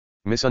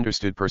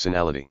Misunderstood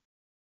personality.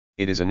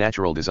 It is a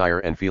natural desire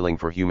and feeling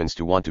for humans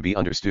to want to be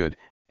understood,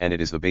 and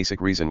it is the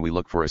basic reason we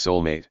look for a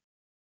soulmate.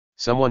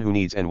 Someone who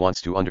needs and wants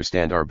to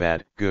understand our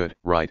bad, good,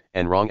 right,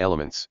 and wrong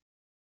elements.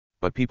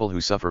 But people who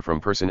suffer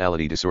from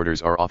personality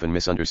disorders are often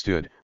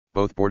misunderstood.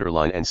 Both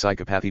borderline and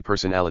psychopathy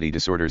personality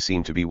disorders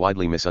seem to be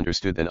widely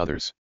misunderstood than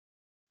others.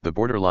 The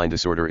borderline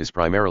disorder is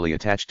primarily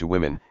attached to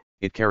women.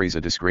 It carries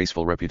a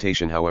disgraceful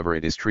reputation, however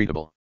it is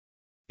treatable.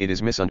 It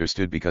is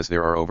misunderstood because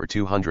there are over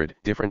 200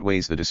 different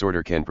ways the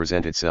disorder can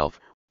present itself,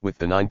 with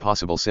the 9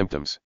 possible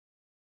symptoms.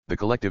 The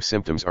collective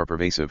symptoms are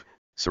pervasive,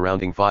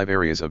 surrounding 5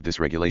 areas of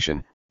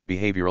dysregulation: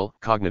 behavioral,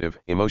 cognitive,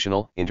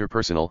 emotional,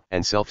 interpersonal,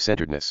 and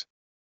self-centeredness.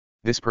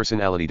 This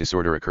personality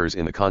disorder occurs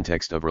in the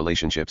context of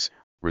relationships,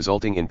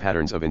 resulting in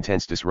patterns of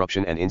intense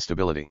disruption and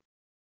instability.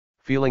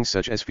 Feelings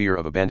such as fear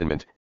of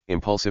abandonment,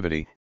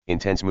 impulsivity,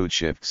 intense mood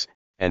shifts,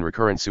 and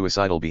recurrent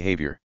suicidal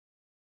behavior.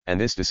 And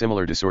this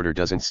dissimilar disorder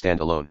doesn't stand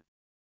alone.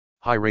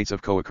 High rates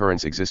of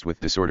co-occurrence exist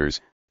with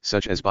disorders,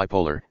 such as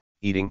bipolar,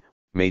 eating,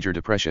 major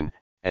depression,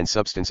 and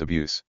substance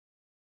abuse.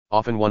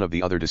 Often one of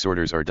the other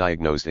disorders are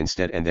diagnosed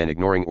instead and then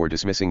ignoring or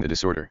dismissing the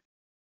disorder.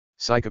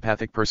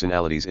 Psychopathic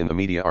personalities in the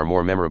media are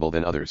more memorable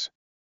than others.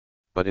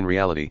 But in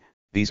reality,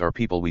 these are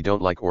people we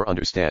don't like or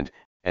understand,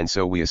 and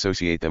so we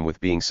associate them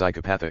with being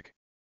psychopathic.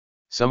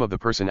 Some of the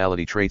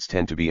personality traits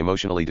tend to be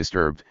emotionally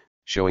disturbed,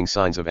 showing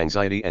signs of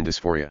anxiety and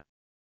dysphoria.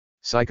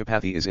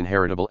 Psychopathy is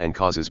inheritable and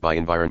causes by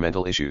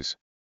environmental issues.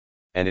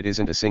 And it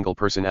isn't a single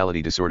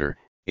personality disorder,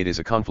 it is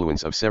a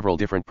confluence of several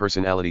different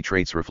personality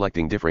traits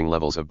reflecting differing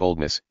levels of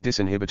boldness,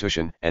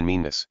 disinhibition, and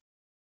meanness.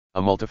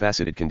 A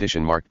multifaceted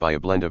condition marked by a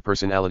blend of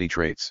personality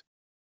traits.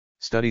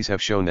 Studies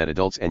have shown that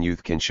adults and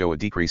youth can show a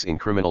decrease in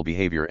criminal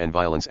behavior and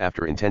violence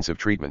after intensive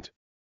treatment.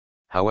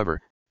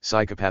 However,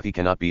 psychopathy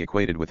cannot be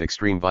equated with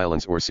extreme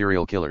violence or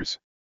serial killers.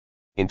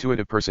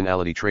 Intuitive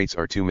personality traits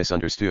are too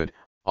misunderstood.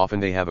 Often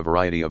they have a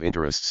variety of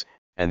interests,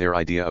 and their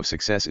idea of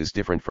success is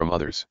different from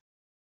others.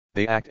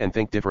 They act and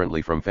think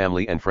differently from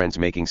family and friends,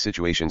 making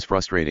situations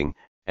frustrating,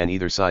 and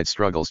either side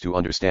struggles to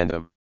understand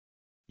them.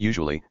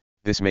 Usually,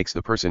 this makes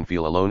the person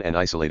feel alone and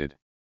isolated.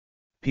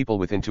 People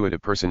with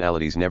intuitive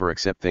personalities never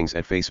accept things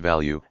at face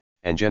value,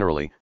 and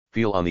generally,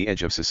 feel on the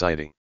edge of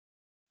society.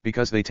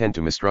 Because they tend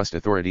to mistrust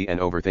authority and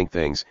overthink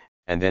things,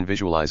 and then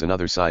visualize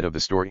another side of the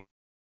story.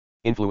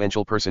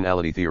 Influential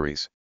personality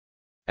theories.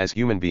 As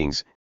human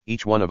beings,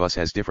 each one of us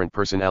has different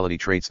personality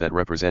traits that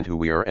represent who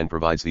we are and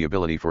provides the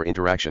ability for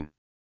interaction.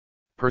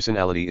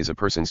 Personality is a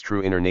person's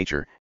true inner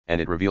nature,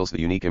 and it reveals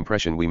the unique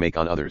impression we make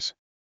on others.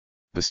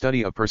 The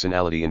study of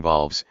personality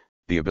involves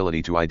the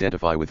ability to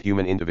identify with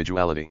human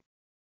individuality.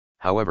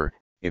 However,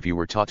 if you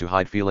were taught to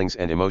hide feelings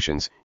and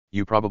emotions,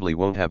 you probably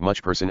won't have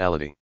much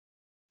personality.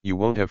 You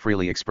won't have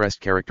freely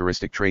expressed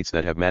characteristic traits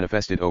that have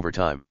manifested over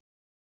time.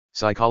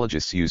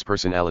 Psychologists use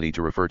personality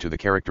to refer to the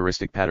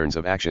characteristic patterns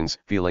of actions,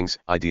 feelings,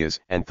 ideas,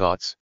 and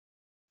thoughts.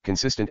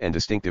 Consistent and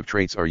distinctive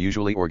traits are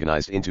usually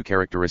organized into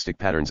characteristic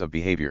patterns of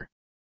behavior.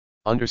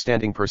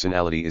 Understanding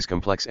personality is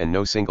complex, and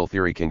no single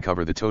theory can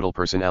cover the total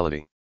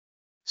personality.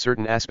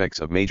 Certain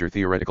aspects of major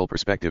theoretical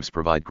perspectives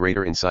provide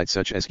greater insight,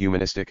 such as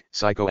humanistic,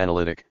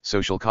 psychoanalytic,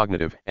 social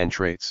cognitive, and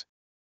traits.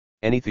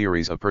 Any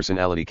theories of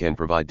personality can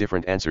provide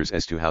different answers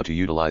as to how to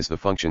utilize the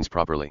functions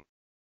properly.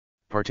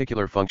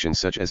 Particular functions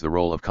such as the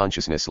role of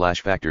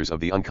consciousness/factors of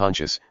the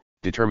unconscious,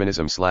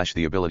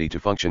 determinism/the ability to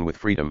function with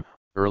freedom,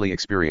 early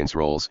experience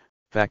roles,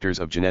 factors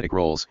of genetic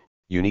roles,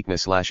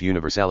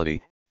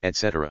 uniqueness/universality,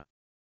 etc.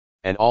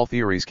 And all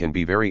theories can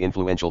be very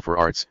influential for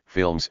arts,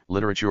 films,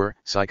 literature,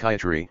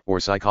 psychiatry, or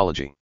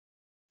psychology.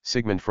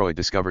 Sigmund Freud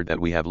discovered that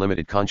we have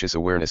limited conscious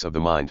awareness of the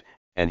mind,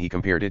 and he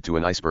compared it to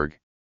an iceberg.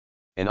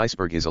 An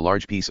iceberg is a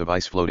large piece of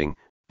ice floating,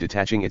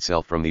 detaching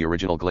itself from the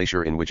original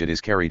glacier in which it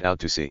is carried out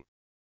to sea.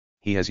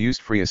 He has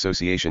used free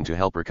association to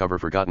help recover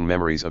forgotten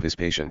memories of his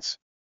patients.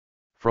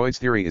 Freud's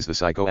theory is the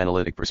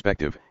psychoanalytic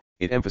perspective.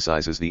 It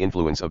emphasizes the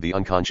influence of the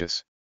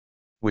unconscious,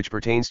 which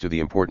pertains to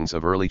the importance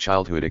of early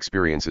childhood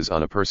experiences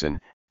on a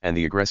person, and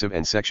the aggressive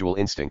and sexual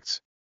instincts.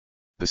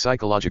 The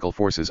psychological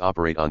forces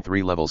operate on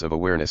 3 levels of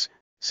awareness,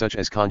 such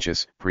as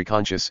conscious,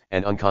 preconscious,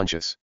 and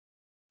unconscious.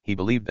 He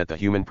believed that the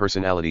human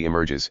personality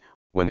emerges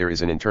when there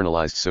is an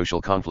internalized social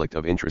conflict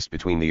of interest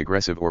between the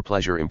aggressive or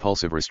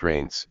pleasure-impulsive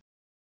restraints.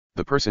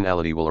 The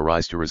personality will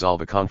arise to resolve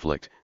a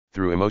conflict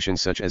through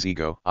emotions such as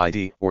ego,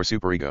 ID, or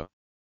superego.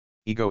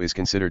 Ego is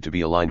considered to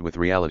be aligned with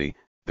reality,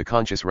 the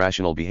conscious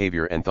rational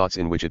behavior and thoughts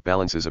in which it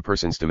balances a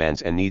person's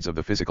demands and needs of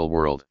the physical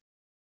world.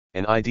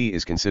 An ID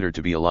is considered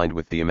to be aligned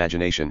with the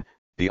imagination,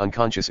 the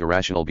unconscious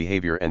irrational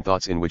behavior and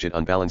thoughts in which it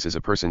unbalances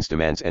a person's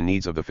demands and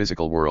needs of the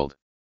physical world.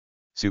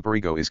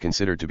 Superego is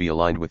considered to be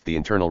aligned with the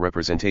internal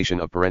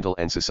representation of parental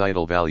and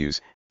societal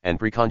values, and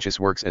preconscious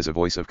works as a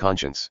voice of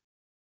conscience.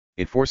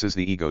 It forces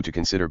the ego to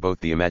consider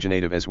both the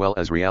imaginative as well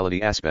as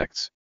reality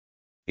aspects.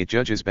 It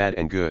judges bad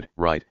and good,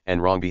 right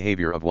and wrong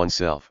behavior of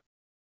oneself,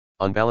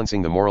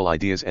 unbalancing the moral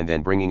ideas and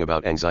then bringing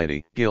about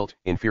anxiety, guilt,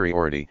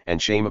 inferiority,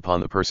 and shame upon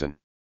the person.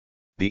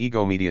 The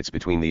ego mediates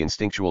between the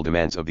instinctual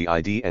demands of the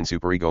ID and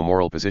superego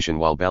moral position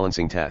while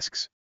balancing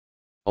tasks.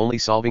 Only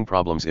solving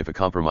problems if a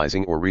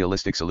compromising or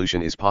realistic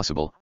solution is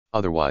possible,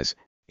 otherwise,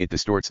 it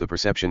distorts the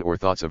perception or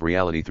thoughts of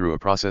reality through a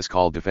process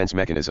called defense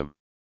mechanism.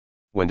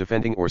 When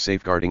defending or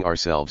safeguarding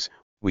ourselves,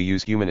 we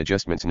use human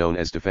adjustments known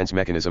as defense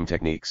mechanism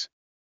techniques,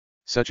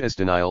 such as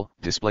denial,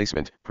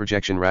 displacement,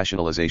 projection,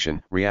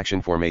 rationalization,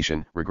 reaction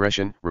formation,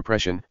 regression,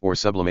 repression, or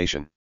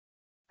sublimation.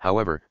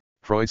 However,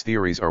 Freud's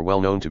theories are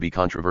well known to be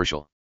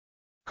controversial.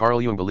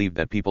 Carl Jung believed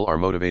that people are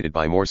motivated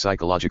by more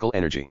psychological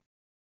energy.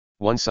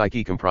 One's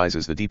psyche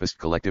comprises the deepest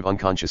collective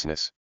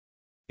unconsciousness.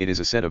 It is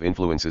a set of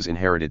influences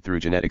inherited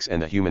through genetics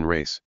and the human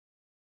race.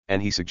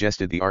 And he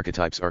suggested the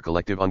archetypes are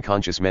collective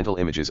unconscious mental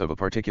images of a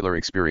particular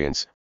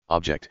experience,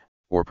 object,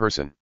 or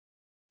person,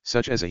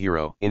 such as a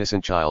hero,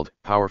 innocent child,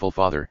 powerful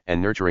father,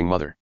 and nurturing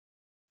mother.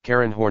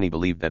 Karen Horney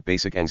believed that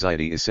basic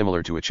anxiety is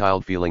similar to a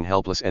child feeling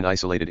helpless and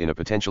isolated in a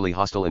potentially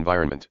hostile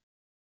environment.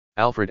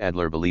 Alfred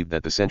Adler believed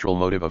that the central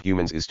motive of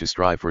humans is to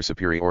strive for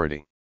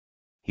superiority.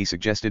 He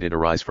suggested it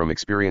arise from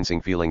experiencing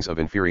feelings of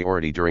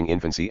inferiority during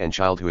infancy and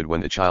childhood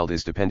when the child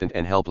is dependent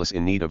and helpless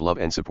in need of love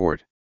and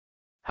support.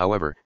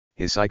 However,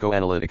 his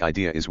psychoanalytic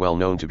idea is well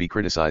known to be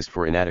criticized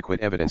for inadequate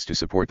evidence to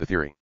support the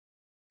theory.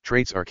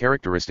 Traits are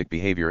characteristic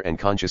behavior and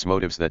conscious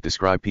motives that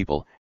describe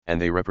people,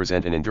 and they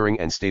represent an enduring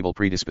and stable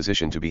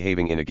predisposition to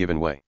behaving in a given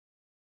way.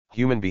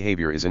 Human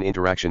behavior is an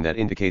interaction that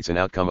indicates an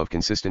outcome of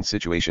consistent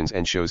situations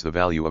and shows the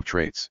value of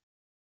traits.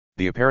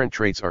 The apparent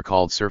traits are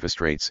called surface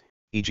traits,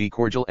 e.g.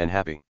 cordial and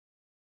happy.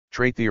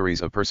 Trait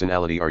theories of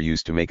personality are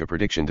used to make a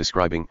prediction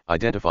describing,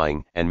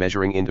 identifying, and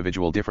measuring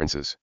individual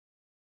differences.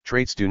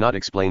 Traits do not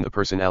explain the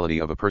personality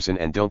of a person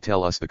and don't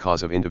tell us the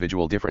cause of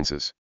individual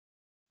differences.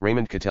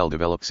 Raymond Cattell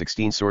developed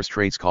 16 source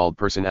traits called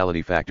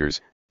personality factors.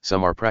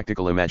 Some are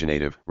practical,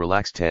 imaginative,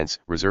 relaxed, tense,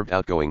 reserved,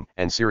 outgoing,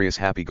 and serious,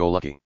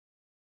 happy-go-lucky.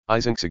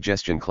 Eysenck's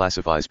suggestion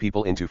classifies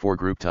people into 4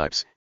 group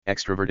types: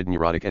 extroverted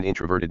neurotic and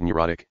introverted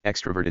neurotic,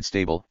 extroverted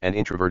stable and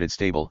introverted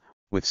stable,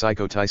 with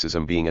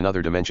psychoticism being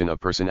another dimension of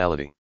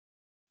personality.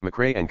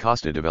 McRae and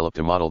Costa developed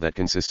a model that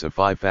consists of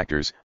 5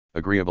 factors: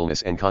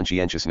 agreeableness and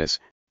conscientiousness,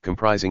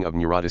 comprising of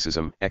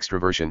neuroticism,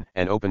 extroversion,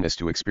 and openness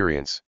to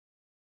experience.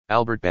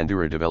 Albert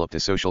Bandura developed a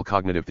social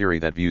cognitive theory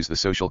that views the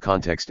social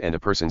context and a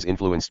person's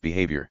influenced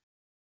behavior.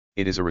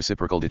 It is a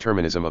reciprocal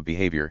determinism of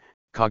behavior,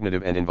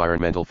 cognitive and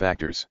environmental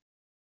factors.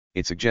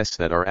 It suggests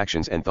that our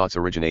actions and thoughts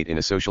originate in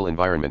a social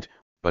environment,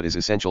 but is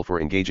essential for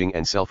engaging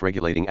and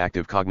self-regulating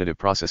active cognitive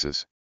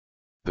processes.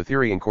 The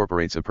theory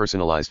incorporates a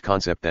personalized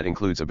concept that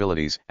includes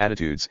abilities,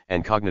 attitudes,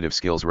 and cognitive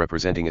skills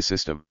representing a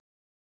system.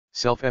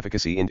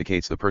 Self-efficacy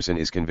indicates the person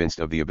is convinced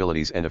of the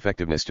abilities and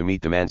effectiveness to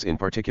meet demands in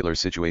particular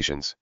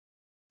situations.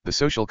 The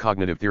social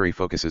cognitive theory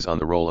focuses on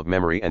the role of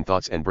memory and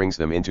thoughts and brings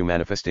them into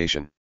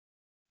manifestation.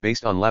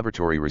 Based on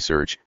laboratory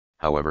research,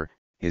 however,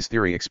 his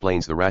theory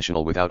explains the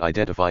rational without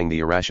identifying the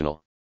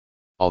irrational.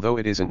 Although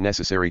it isn't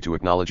necessary to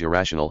acknowledge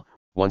irrational,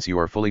 once you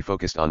are fully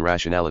focused on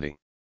rationality,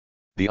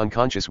 the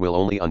unconscious will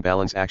only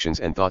unbalance actions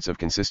and thoughts of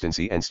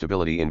consistency and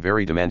stability in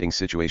very demanding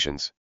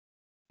situations.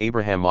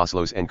 Abraham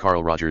Maslow's and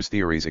Carl Rogers'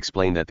 theories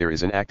explain that there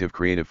is an active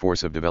creative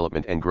force of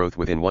development and growth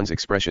within one's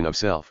expression of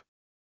self.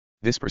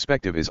 This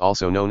perspective is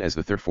also known as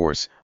the third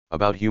force,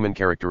 about human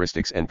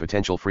characteristics and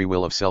potential free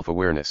will of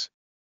self-awareness.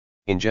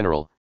 In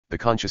general, the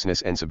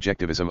consciousness and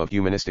subjectivism of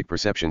humanistic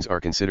perceptions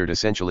are considered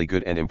essentially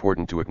good and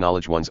important to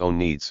acknowledge one's own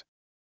needs.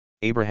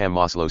 Abraham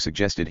Maslow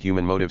suggested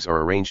human motives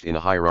are arranged in a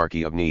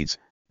hierarchy of needs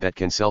that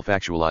can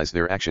self-actualize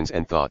their actions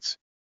and thoughts.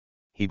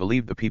 He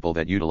believed the people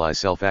that utilize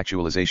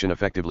self-actualization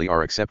effectively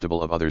are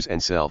acceptable of others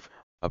and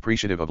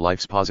appreciative of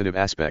life's positive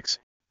aspects,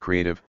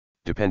 creative,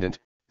 dependent,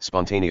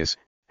 spontaneous,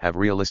 have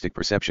realistic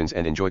perceptions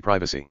and enjoy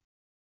privacy.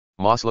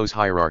 Maslow's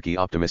hierarchy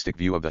optimistic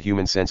view of the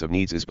human sense of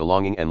needs is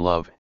belonging and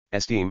love,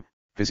 esteem,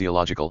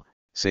 physiological,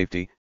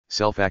 safety,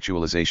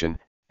 self-actualization,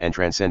 and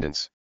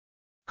transcendence.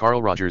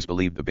 Carl Rogers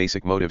believed the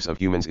basic motives of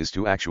humans is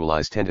to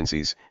actualize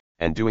tendencies,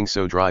 and doing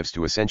so drives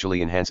to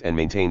essentially enhance and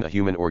maintain the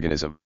human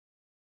organism.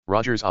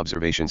 Rogers'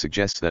 observation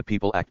suggests that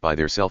people act by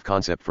their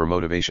self-concept for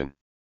motivation.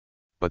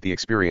 But the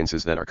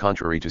experiences that are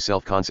contrary to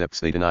self-concepts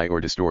they deny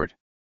or distort.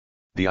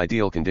 The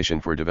ideal condition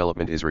for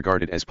development is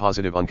regarded as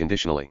positive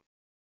unconditionally.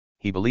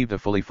 He believed a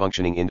fully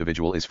functioning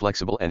individual is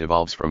flexible and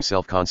evolves from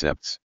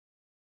self-concepts.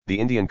 The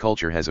Indian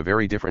culture has a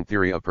very different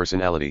theory of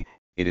personality.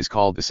 It is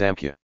called the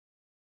Samkhya.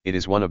 It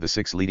is one of the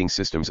 6 leading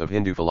systems of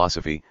Hindu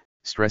philosophy,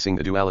 stressing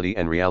the duality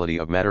and reality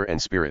of matter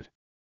and spirit.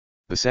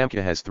 The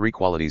Samkhya has 3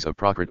 qualities of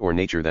Prakrit or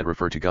nature that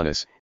refer to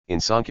gunas, in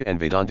Sankhya and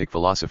Vedantic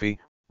philosophy,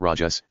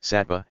 Rajas,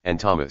 Sattva, and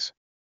Tamas.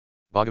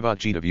 Bhagavad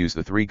Gita views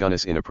the 3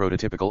 gunas in a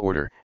prototypical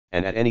order,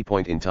 and at any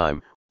point in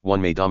time,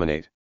 one may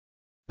dominate.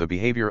 The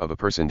behavior of a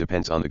person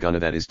depends on the guna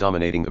that is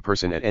dominating the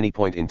person at any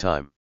point in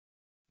time.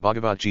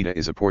 Bhagavad Gita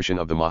is a portion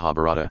of the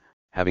Mahabharata,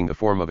 having the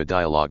form of a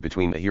dialogue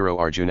between the hero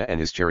Arjuna and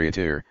his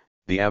charioteer,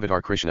 the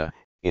avatar Krishna,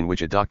 in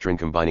which a doctrine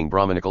combining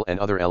Brahmanical and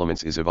other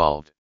elements is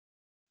evolved.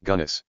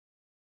 Gunas.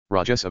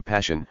 Rajas of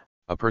passion.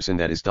 A person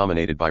that is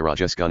dominated by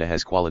Rajas guna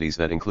has qualities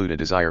that include a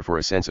desire for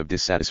a sense of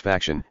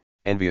dissatisfaction,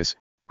 envious,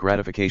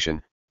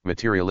 gratification,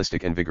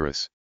 materialistic and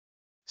vigorous.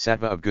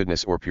 Sattva of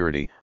goodness or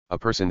purity. A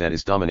person that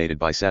is dominated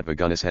by sattva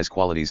gunas has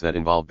qualities that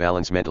involve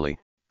balance mentally,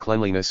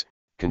 cleanliness,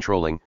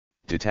 controlling,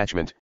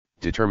 detachment,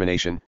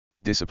 determination,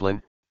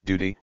 discipline,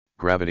 duty,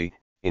 gravity,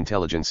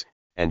 intelligence,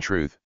 and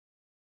truth.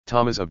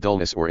 Tamas of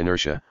dullness or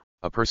inertia.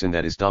 A person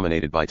that is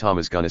dominated by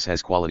tamas gunas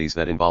has qualities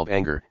that involve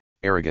anger,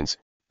 arrogance,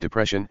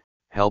 depression,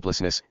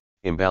 helplessness,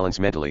 imbalance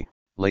mentally,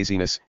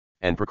 laziness,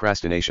 and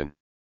procrastination.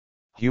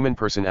 Human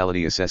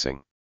personality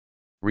assessing.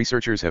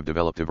 Researchers have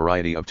developed a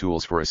variety of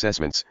tools for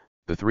assessments.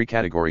 The three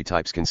category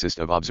types consist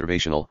of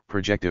observational,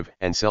 projective,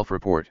 and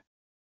self-report.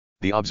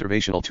 The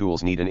observational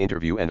tools need an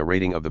interview and a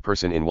rating of the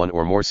person in one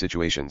or more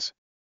situations.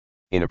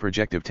 In a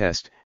projective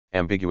test,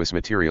 ambiguous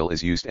material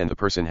is used and the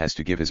person has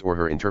to give his or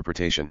her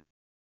interpretation,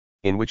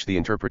 in which the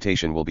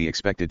interpretation will be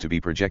expected to be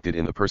projected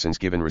in the person's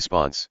given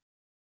response.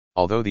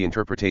 Although the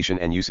interpretation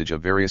and usage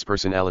of various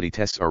personality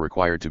tests are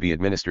required to be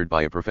administered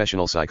by a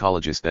professional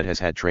psychologist that has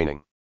had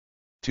training.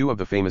 Two of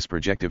the famous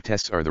projective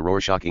tests are the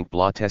Rorschach ink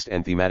blot test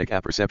and thematic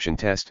apperception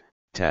test,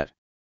 TAT.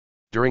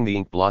 During the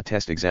ink blot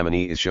test,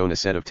 examinee is shown a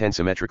set of 10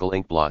 symmetrical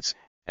ink blots,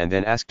 and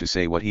then asked to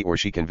say what he or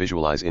she can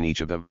visualize in each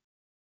of them.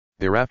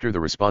 Thereafter the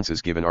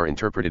responses given are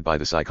interpreted by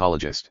the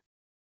psychologist.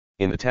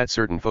 In the TAT,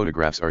 certain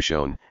photographs are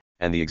shown,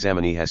 and the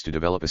examinee has to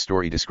develop a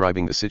story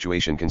describing the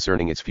situation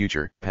concerning its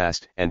future,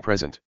 past, and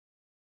present.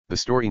 The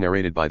story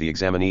narrated by the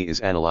examinee is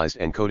analyzed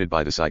and coded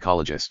by the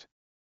psychologist.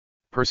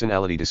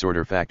 Personality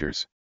disorder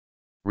factors.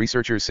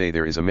 Researchers say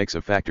there is a mix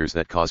of factors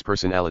that cause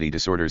personality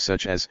disorders,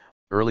 such as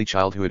early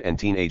childhood and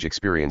teenage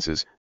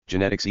experiences,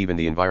 genetics, even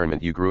the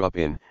environment you grew up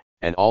in,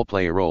 and all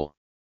play a role.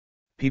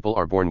 People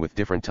are born with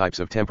different types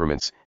of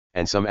temperaments,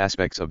 and some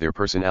aspects of their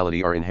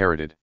personality are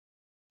inherited.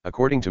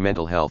 According to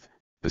mental health,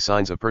 the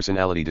signs of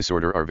personality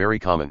disorder are very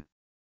common.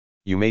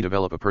 You may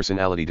develop a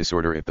personality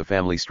disorder if the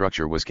family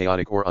structure was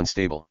chaotic or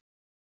unstable.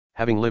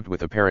 Having lived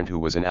with a parent who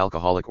was an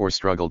alcoholic or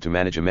struggled to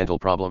manage a mental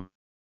problem.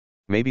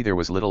 Maybe there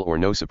was little or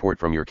no support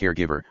from your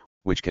caregiver,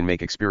 which can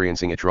make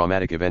experiencing a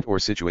traumatic event or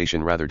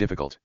situation rather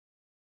difficult.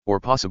 Or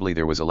possibly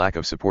there was a lack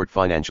of support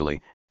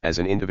financially, as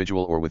an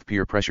individual or with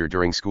peer pressure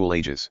during school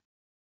ages.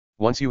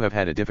 Once you have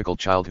had a difficult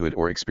childhood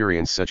or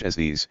experience such as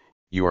these,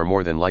 you are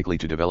more than likely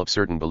to develop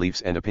certain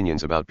beliefs and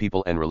opinions about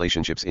people and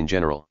relationships in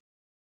general.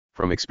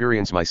 From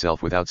experience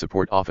myself, without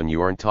support often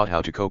you aren't taught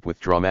how to cope with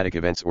traumatic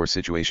events or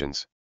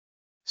situations.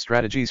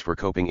 Strategies for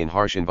coping in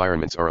harsh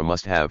environments are a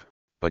must-have,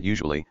 but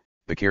usually,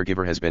 the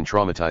caregiver has been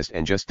traumatized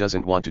and just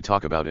doesn't want to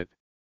talk about it.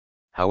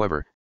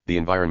 However, the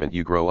environment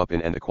you grow up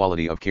in and the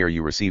quality of care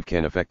you receive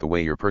can affect the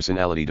way your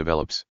personality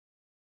develops.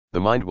 The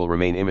mind will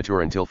remain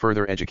immature until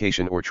further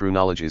education or true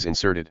knowledge is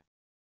inserted.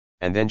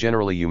 And then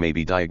generally you may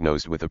be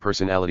diagnosed with a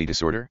personality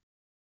disorder.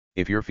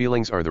 If your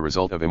feelings are the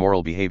result of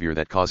immoral behavior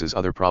that causes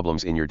other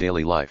problems in your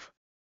daily life.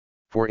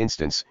 For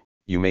instance,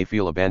 you may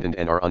feel abandoned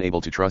and are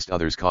unable to trust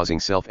others, causing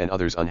self and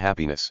others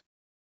unhappiness.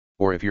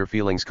 Or if your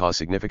feelings cause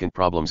significant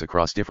problems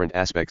across different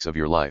aspects of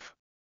your life.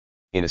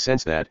 In a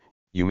sense that,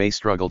 you may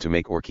struggle to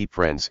make or keep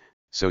friends,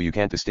 so you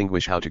can't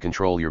distinguish how to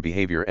control your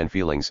behavior and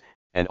feelings,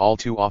 and all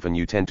too often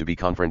you tend to be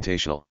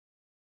confrontational.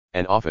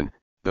 And often,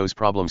 those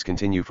problems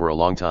continue for a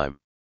long time.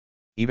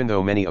 Even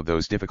though many of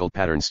those difficult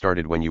patterns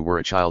started when you were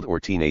a child or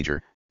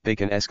teenager, they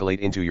can escalate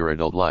into your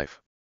adult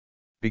life.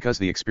 Because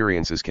the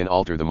experiences can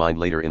alter the mind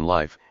later in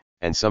life,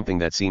 and something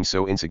that seems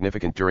so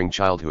insignificant during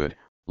childhood,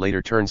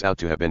 later turns out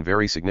to have been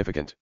very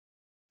significant.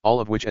 All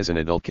of which as an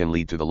adult can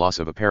lead to the loss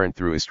of a parent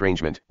through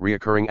estrangement,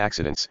 reoccurring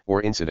accidents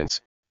or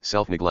incidents,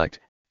 self-neglect,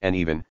 and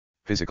even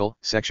physical,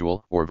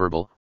 sexual, or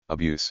verbal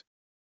abuse.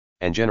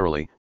 And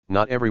generally,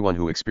 not everyone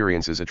who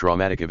experiences a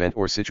traumatic event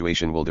or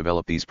situation will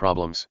develop these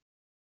problems.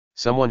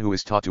 Someone who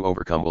is taught to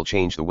overcome will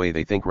change the way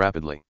they think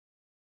rapidly.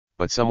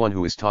 But someone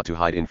who is taught to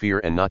hide in fear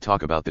and not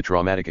talk about the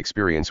traumatic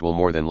experience will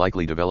more than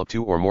likely develop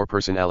 2 or more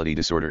personality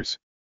disorders.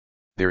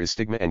 There is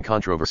stigma and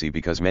controversy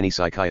because many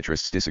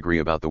psychiatrists disagree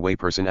about the way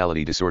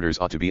personality disorders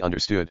ought to be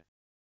understood.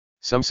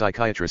 Some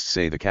psychiatrists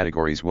say the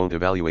categories won't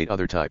evaluate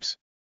other types.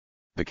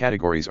 The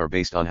categories are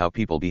based on how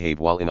people behave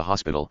while in a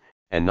hospital,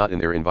 and not in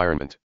their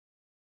environment.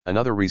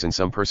 Another reason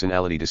some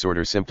personality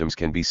disorder symptoms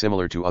can be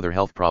similar to other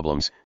health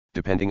problems,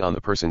 depending on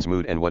the person's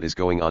mood and what is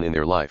going on in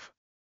their life.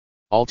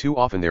 All too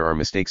often there are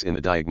mistakes in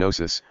the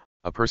diagnosis.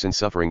 A person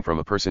suffering from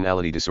a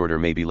personality disorder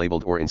may be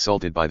labeled or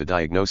insulted by the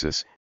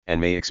diagnosis, and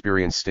may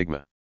experience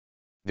stigma.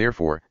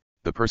 Therefore,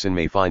 the person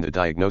may find the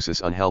diagnosis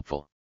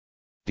unhelpful.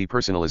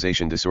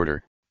 Depersonalization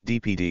disorder,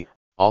 DPD,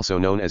 also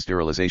known as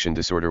derealization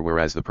disorder,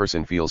 whereas the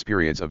person feels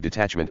periods of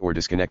detachment or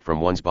disconnect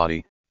from one's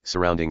body,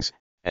 surroundings,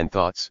 and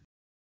thoughts.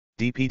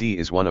 DPD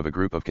is one of a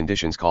group of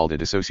conditions called a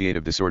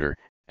dissociative disorder,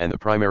 and the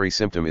primary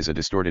symptom is a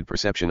distorted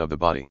perception of the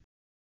body.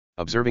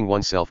 Observing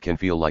oneself can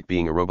feel like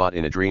being a robot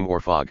in a dream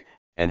or fog,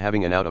 and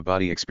having an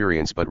out-of-body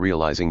experience but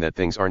realizing that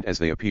things aren't as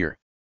they appear.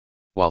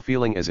 While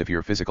feeling as if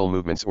your physical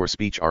movements or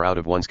speech are out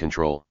of one's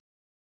control.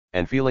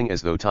 And feeling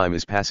as though time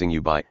is passing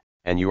you by,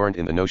 and you aren't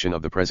in the notion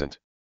of the present.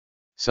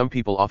 Some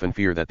people often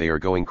fear that they are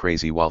going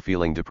crazy while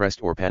feeling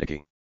depressed or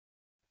panicky.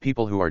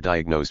 People who are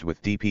diagnosed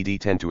with DPD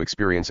tend to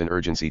experience an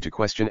urgency to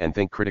question and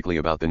think critically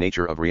about the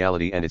nature of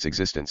reality and its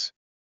existence.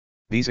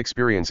 These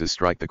experiences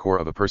strike the core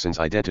of a person's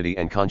identity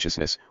and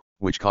consciousness,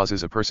 which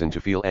causes a person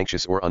to feel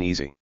anxious or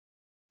uneasy.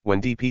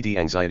 When DPD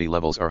anxiety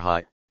levels are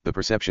high, the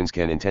perceptions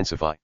can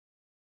intensify.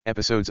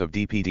 Episodes of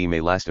DPD may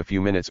last a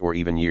few minutes or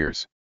even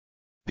years.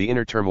 The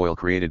inner turmoil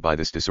created by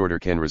this disorder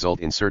can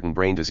result in certain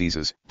brain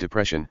diseases,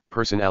 depression,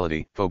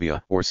 personality,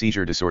 phobia, or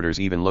seizure disorders,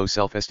 even low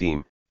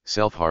self-esteem,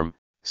 self-harm,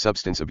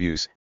 substance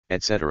abuse,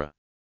 etc.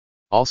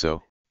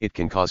 Also, it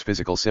can cause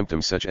physical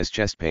symptoms such as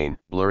chest pain,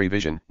 blurry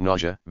vision,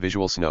 nausea,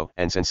 visual snow,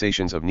 and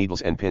sensations of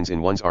needles and pins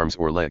in one's arms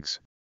or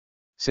legs.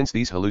 Since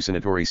these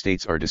hallucinatory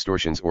states are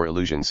distortions or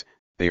illusions,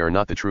 they are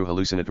not the true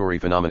hallucinatory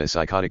phenomena,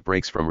 psychotic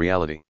breaks from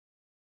reality.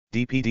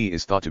 DPD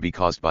is thought to be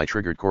caused by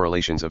triggered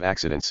correlations of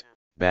accidents,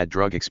 bad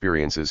drug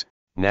experiences,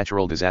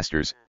 natural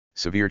disasters,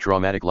 severe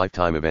traumatic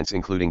lifetime events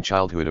including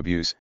childhood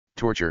abuse,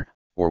 torture,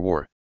 or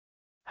war.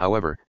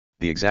 However,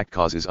 the exact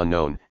cause is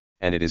unknown,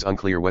 and it is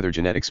unclear whether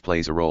genetics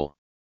plays a role.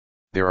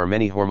 There are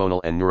many hormonal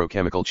and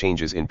neurochemical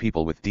changes in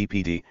people with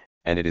DPD,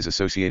 and it is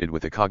associated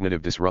with a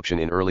cognitive disruption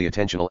in early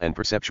attentional and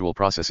perceptual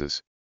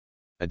processes.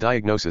 A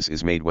diagnosis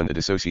is made when the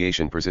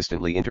dissociation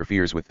persistently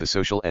interferes with the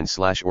social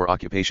and/or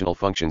occupational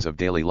functions of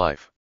daily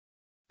life.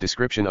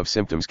 Description of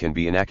symptoms can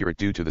be inaccurate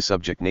due to the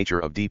subject nature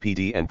of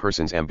DPD and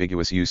person's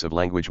ambiguous use of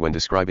language when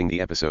describing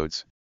the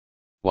episodes.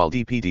 While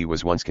DPD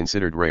was once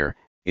considered rare,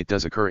 it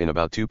does occur in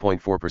about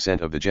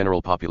 2.4% of the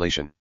general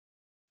population.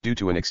 Due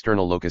to an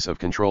external locus of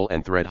control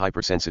and threat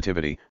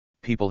hypersensitivity,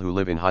 people who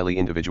live in highly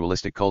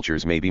individualistic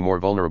cultures may be more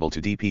vulnerable to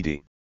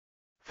DPD.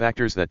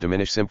 Factors that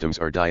diminish symptoms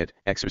are diet,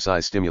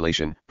 exercise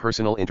stimulation,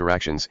 personal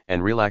interactions,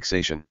 and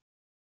relaxation.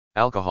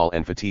 Alcohol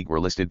and fatigue were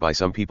listed by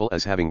some people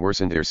as having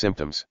worsened their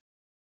symptoms.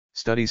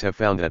 Studies have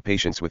found that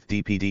patients with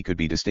DPD could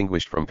be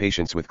distinguished from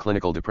patients with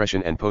clinical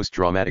depression and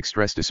post-traumatic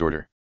stress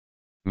disorder.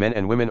 Men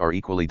and women are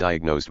equally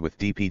diagnosed with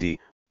DPD,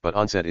 but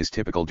onset is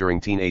typical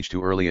during teenage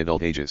to early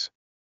adult ages.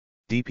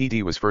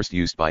 DPD was first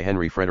used by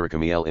Henry Frederick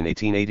Amiel in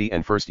 1880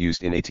 and first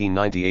used in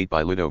 1898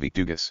 by Ludovic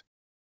Dugas.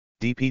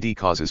 DPD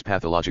causes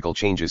pathological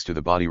changes to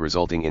the body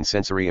resulting in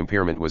sensory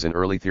impairment was an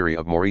early theory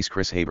of Maurice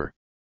Chris Haber.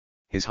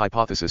 His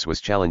hypothesis was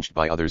challenged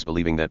by others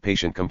believing that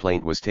patient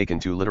complaint was taken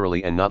too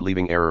literally and not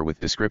leaving error with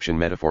description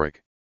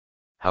metaphoric.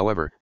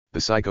 However, the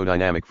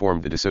psychodynamic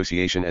formed the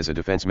dissociation as a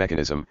defense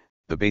mechanism,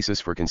 the basis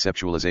for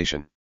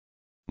conceptualization.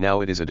 Now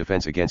it is a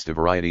defense against a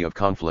variety of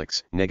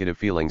conflicts, negative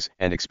feelings,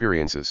 and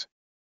experiences.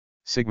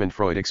 Sigmund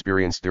Freud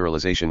experienced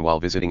sterilization while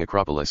visiting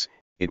Acropolis.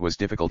 It was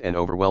difficult and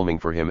overwhelming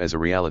for him as a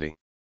reality.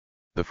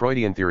 The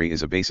Freudian theory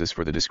is a basis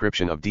for the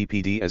description of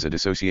DPD as a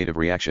dissociative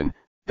reaction,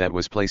 that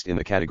was placed in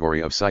the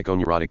category of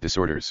psychoneurotic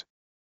disorders.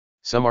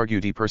 Some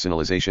argue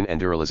depersonalization and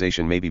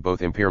derealization may be both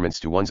impairments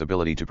to one's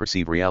ability to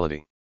perceive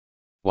reality.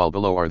 While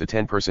below are the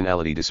 10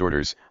 personality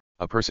disorders,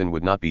 a person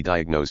would not be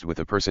diagnosed with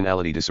a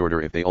personality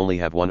disorder if they only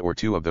have one or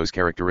two of those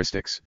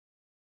characteristics.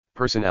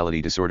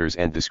 Personality disorders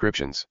and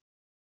descriptions.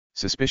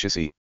 Suspicious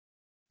E.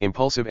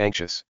 Impulsive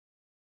anxious.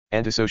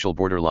 Antisocial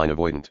borderline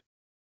avoidant.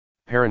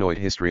 Paranoid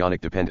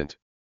histrionic dependent.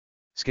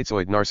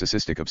 Schizoid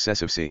narcissistic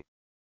obsessive C.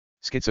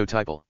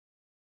 Schizotypal.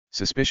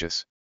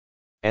 Suspicious.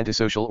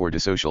 Antisocial or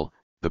dissocial,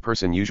 the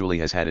person usually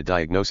has had a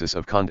diagnosis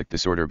of conduct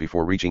disorder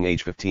before reaching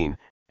age 15,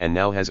 and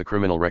now has a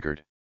criminal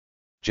record.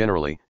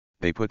 Generally,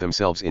 they put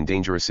themselves in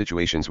dangerous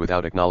situations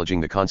without acknowledging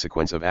the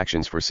consequence of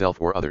actions for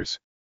self or others.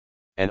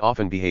 And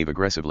often behave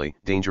aggressively,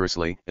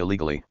 dangerously,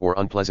 illegally, or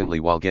unpleasantly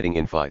while getting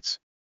in fights.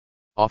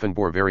 Often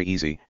bore very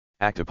easy,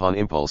 act upon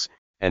impulse,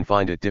 and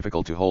find it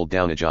difficult to hold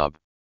down a job.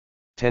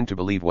 Tend to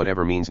believe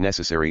whatever means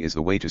necessary is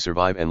the way to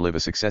survive and live a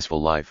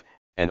successful life,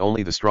 and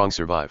only the strong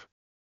survive.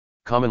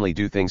 Commonly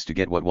do things to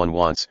get what one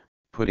wants,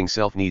 putting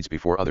self-needs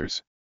before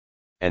others.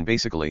 And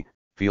basically,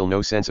 feel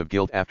no sense of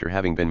guilt after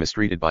having been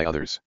mistreated by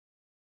others.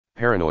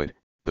 Paranoid,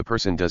 the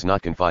person does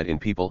not confide in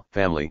people,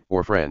 family,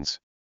 or friends.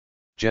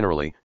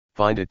 Generally,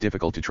 find it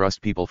difficult to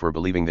trust people for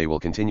believing they will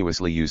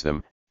continuously use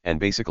them, and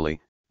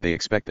basically, they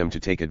expect them to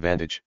take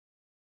advantage.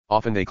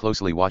 Often they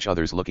closely watch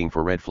others looking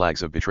for red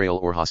flags of betrayal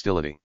or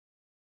hostility.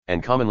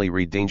 And commonly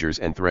read dangers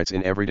and threats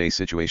in everyday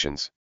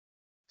situations.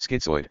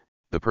 Schizoid,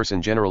 the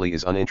person generally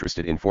is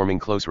uninterested in forming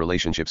close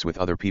relationships with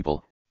other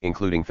people,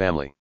 including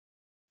family.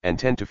 And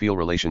tend to feel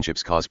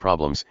relationships cause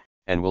problems,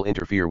 and will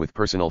interfere with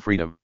personal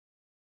freedom.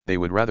 They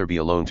would rather be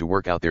alone to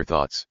work out their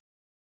thoughts.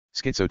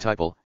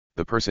 Schizotypal,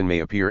 the person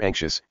may appear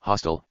anxious,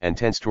 hostile, and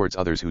tense towards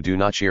others who do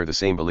not share the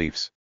same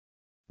beliefs.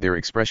 Their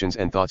expressions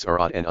and thoughts are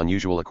odd and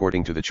unusual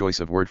according to the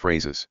choice of word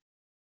phrases.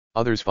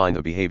 Others find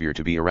the behavior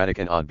to be erratic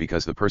and odd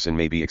because the person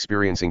may be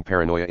experiencing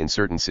paranoia in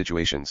certain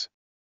situations.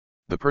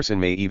 The person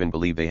may even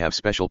believe they have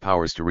special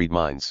powers to read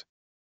minds.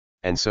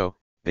 And so,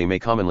 they may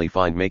commonly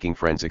find making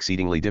friends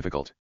exceedingly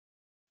difficult.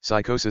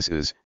 Psychosis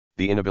is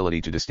the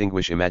inability to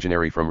distinguish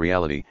imaginary from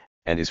reality,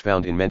 and is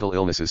found in mental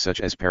illnesses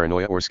such as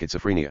paranoia or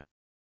schizophrenia.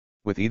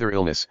 With either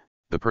illness,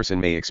 the person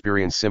may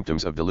experience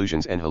symptoms of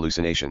delusions and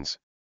hallucinations.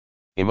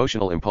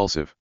 Emotional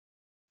impulsive.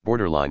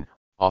 Borderline,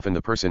 often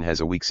the person has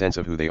a weak sense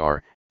of who they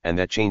are, and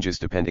that changes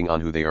depending on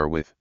who they are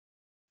with.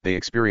 They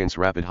experience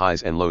rapid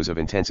highs and lows of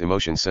intense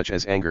emotions such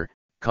as anger,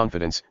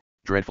 confidence,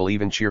 dreadful,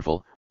 even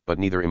cheerful, but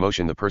neither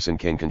emotion the person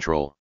can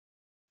control.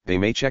 They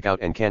may check out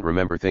and can't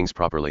remember things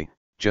properly,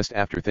 just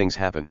after things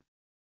happen.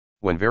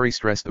 When very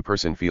stressed, the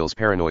person feels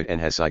paranoid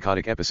and has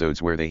psychotic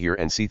episodes where they hear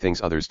and see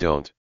things others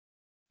don't.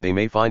 They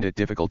may find it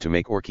difficult to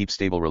make or keep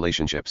stable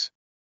relationships.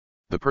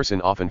 The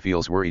person often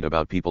feels worried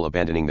about people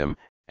abandoning them,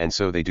 and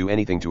so they do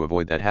anything to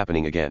avoid that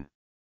happening again.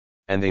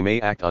 And they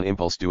may act on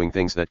impulse, doing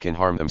things that can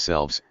harm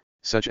themselves,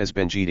 such as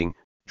binge eating,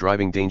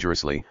 driving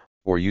dangerously,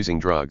 or using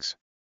drugs.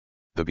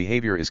 The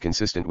behavior is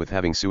consistent with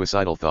having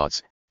suicidal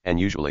thoughts, and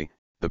usually,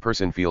 the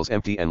person feels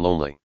empty and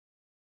lonely.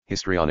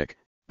 Histrionic,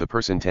 the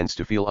person tends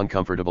to feel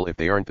uncomfortable if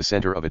they aren't the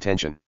center of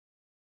attention.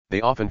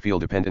 They often feel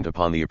dependent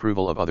upon the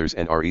approval of others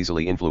and are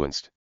easily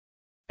influenced.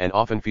 And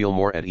often feel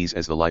more at ease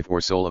as the life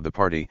or soul of the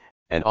party,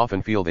 and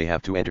often feel they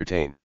have to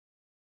entertain.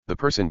 The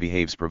person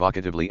behaves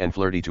provocatively and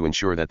flirty to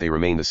ensure that they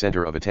remain the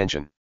center of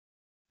attention.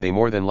 They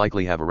more than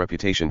likely have a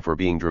reputation for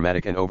being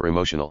dramatic and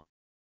over-emotional.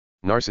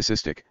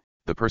 Narcissistic,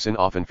 the person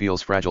often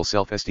feels fragile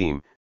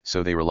self-esteem,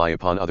 so they rely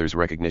upon others'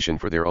 recognition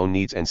for their own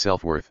needs and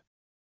self-worth.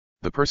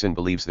 The person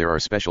believes there are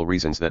special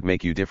reasons that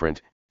make you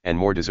different, and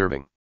more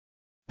deserving.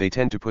 They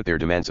tend to put their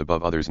demands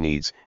above others'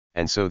 needs,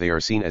 and so they are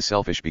seen as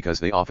selfish because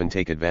they often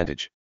take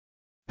advantage.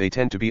 They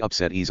tend to be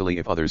upset easily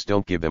if others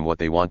don't give them what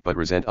they want but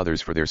resent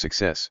others for their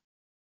success.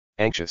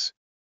 Anxious.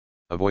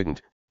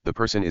 Avoidant, the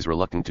person is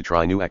reluctant to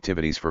try new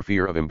activities for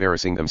fear of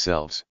embarrassing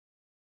themselves.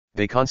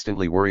 They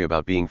constantly worry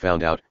about being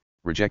found out,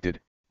 rejected,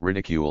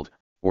 ridiculed,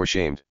 or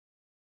shamed.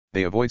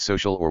 They avoid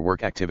social or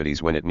work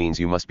activities when it means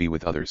you must be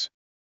with others.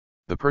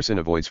 The person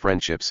avoids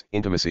friendships,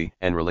 intimacy,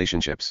 and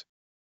relationships.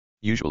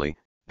 Usually,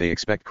 they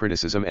expect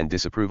criticism and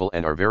disapproval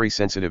and are very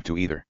sensitive to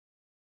either.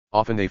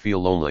 Often they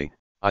feel lonely,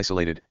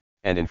 isolated,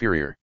 and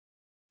inferior.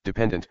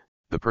 Dependent,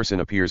 the person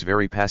appears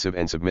very passive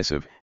and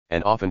submissive,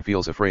 and often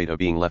feels afraid of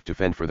being left to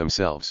fend for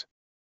themselves.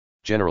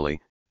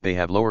 Generally, they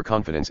have lower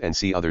confidence and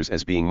see others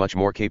as being much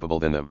more capable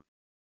than them.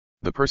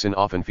 The person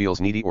often feels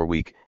needy or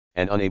weak,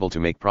 and unable to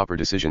make proper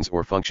decisions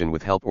or function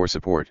with help or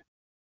support.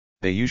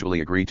 They usually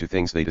agree to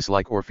things they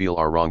dislike or feel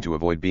are wrong to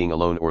avoid being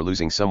alone or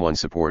losing someone's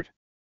support.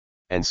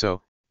 And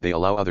so, they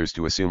allow others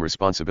to assume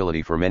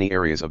responsibility for many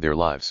areas of their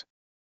lives.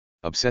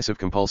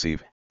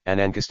 Obsessive-compulsive,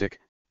 anarchistic,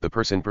 the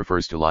person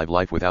prefers to live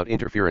life without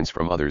interference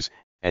from others,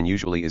 and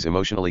usually is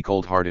emotionally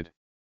cold-hearted.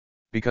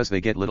 Because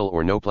they get little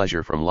or no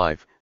pleasure from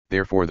life,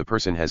 therefore the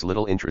person has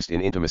little interest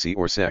in intimacy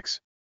or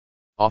sex.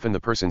 Often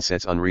the person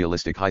sets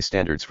unrealistic high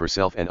standards for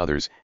self and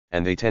others,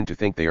 and they tend to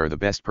think they are the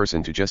best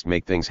person to just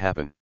make things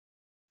happen.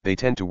 They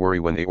tend to worry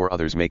when they or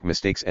others make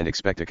mistakes and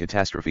expect a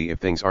catastrophe if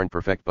things aren't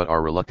perfect but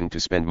are reluctant to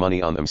spend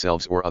money on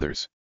themselves or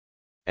others.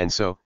 And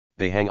so,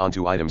 they hang on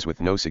to items with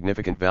no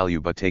significant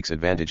value but takes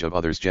advantage of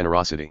others'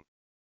 generosity.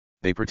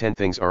 They pretend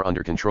things are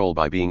under control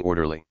by being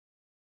orderly.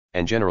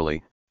 And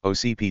generally,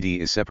 OCPD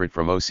is separate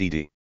from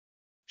OCD.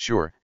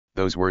 Sure,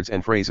 those words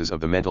and phrases of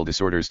the mental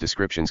disorders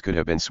descriptions could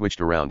have been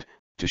switched around,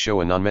 to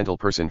show a non-mental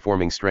person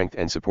forming strength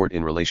and support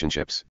in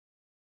relationships.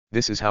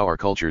 This is how our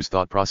culture's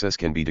thought process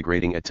can be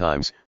degrading at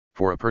times,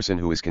 for a person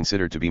who is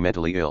considered to be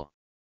mentally ill.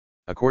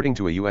 According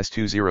to a US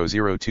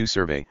 2002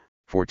 survey,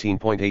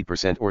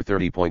 14.8% or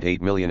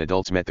 30.8 million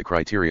adults met the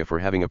criteria for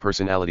having a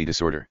personality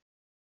disorder,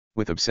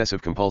 with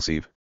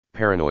obsessive-compulsive,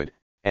 paranoid,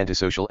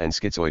 antisocial and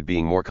schizoid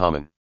being more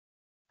common.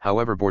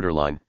 However,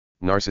 borderline,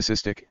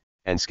 narcissistic,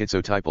 and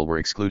schizotypal were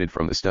excluded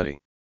from the study.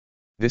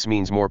 This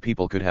means more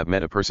people could have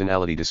met a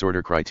personality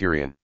disorder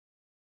criterion.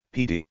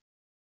 PD.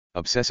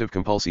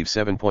 Obsessive-compulsive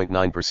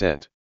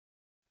 7.9%.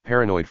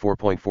 Paranoid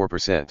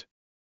 4.4%.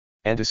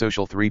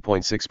 Antisocial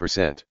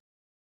 3.6%.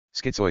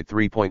 Schizoid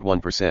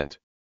 3.1%.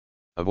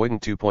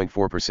 Avoidant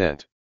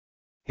 2.4%.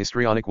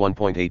 Histrionic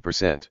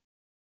 1.8%.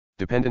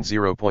 Dependent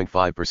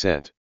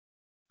 0.5%.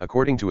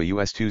 According to a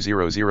US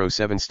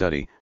 2007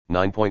 study,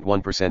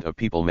 9.1% of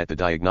people met the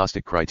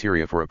diagnostic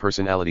criteria for a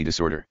personality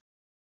disorder.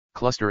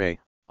 Cluster A,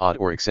 odd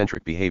or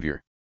eccentric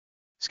behavior.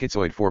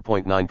 Schizoid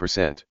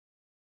 4.9%.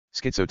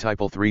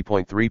 Schizotypal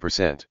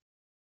 3.3%.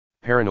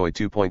 Paranoid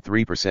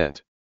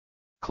 2.3%.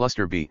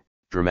 Cluster B,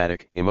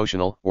 dramatic,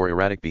 emotional, or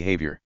erratic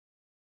behavior.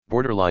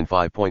 Borderline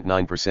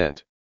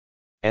 5.9%.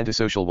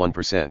 Antisocial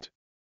 1%.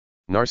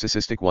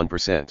 Narcissistic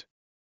 1%.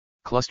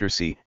 Cluster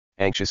C,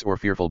 anxious or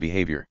fearful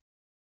behavior.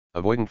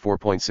 Avoidant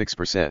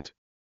 4.6%.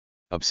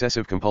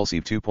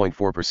 Obsessive-compulsive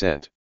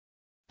 2.4%.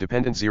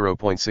 Dependent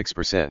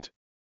 0.6%.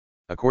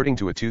 According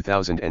to a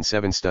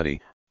 2007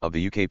 study, of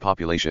the UK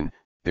population,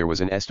 there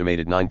was an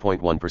estimated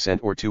 9.1%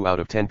 or 2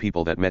 out of 10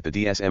 people that met the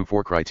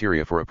DSM-4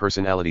 criteria for a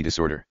personality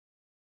disorder,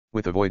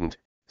 with avoidant,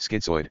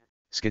 schizoid,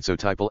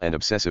 schizotypal and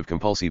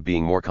obsessive-compulsive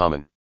being more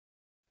common.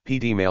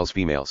 PD males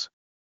females.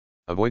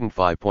 Avoidant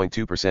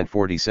 5.2%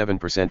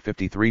 47%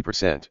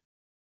 53%.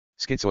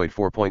 Schizoid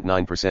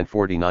 4.9%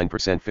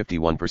 49%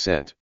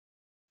 51%.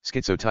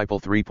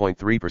 Schizotypal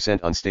 3.3%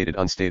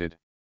 unstated.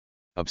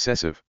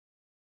 Obsessive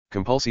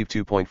compulsive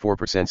 2.4%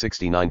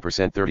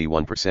 69%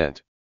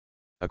 31%.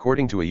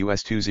 According to a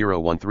US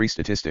 2013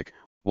 statistic,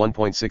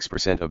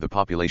 1.6% of the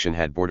population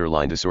had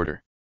borderline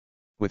disorder,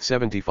 with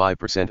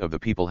 75% of the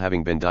people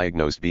having been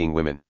diagnosed being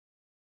women.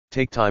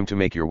 Take time to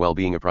make your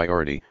well-being a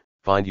priority,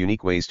 find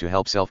unique ways to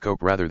help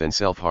self-cope rather than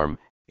self-harm,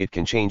 it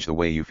can change the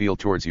way you feel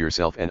towards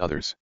yourself and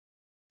others.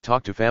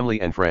 Talk to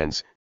family and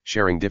friends,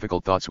 sharing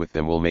difficult thoughts with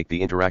them will make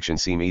the interaction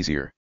seem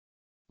easier.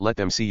 Let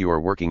them see you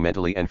are working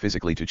mentally and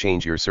physically to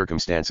change your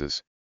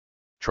circumstances.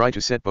 Try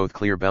to set both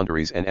clear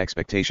boundaries and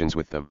expectations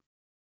with them.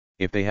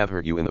 If they have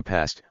hurt you in the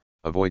past,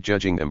 avoid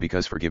judging them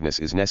because forgiveness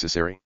is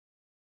necessary.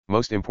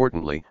 Most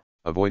importantly,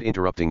 avoid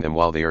interrupting them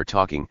while they are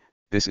talking,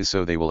 this is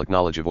so they will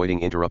acknowledge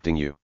avoiding interrupting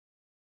you.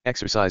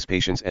 Exercise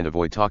patience and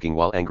avoid talking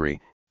while angry.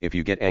 If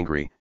you get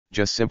angry,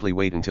 just simply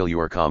wait until you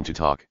are calm to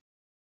talk.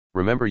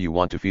 Remember, you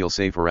want to feel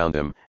safe around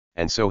them,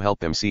 and so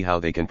help them see how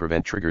they can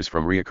prevent triggers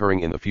from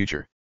reoccurring in the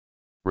future.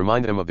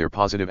 Remind them of their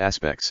positive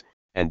aspects,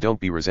 and don't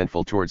be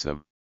resentful towards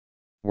them.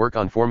 Work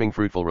on forming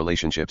fruitful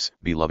relationships,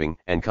 be loving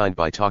and kind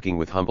by talking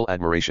with humble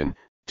admiration,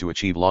 to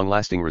achieve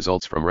long-lasting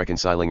results from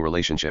reconciling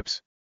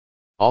relationships.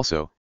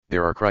 Also,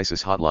 there are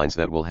crisis hotlines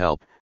that will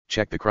help.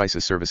 Check the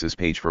crisis services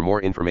page for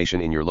more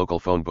information in your local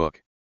phone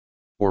book.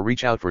 Or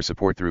reach out for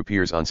support through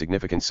peers on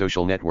significant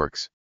social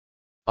networks.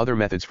 Other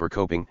methods for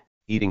coping: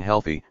 eating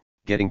healthy,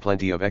 getting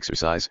plenty of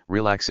exercise,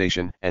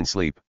 relaxation, and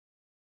sleep.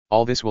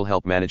 All this will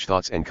help manage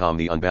thoughts and calm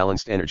the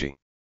unbalanced energy.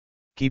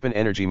 Keep an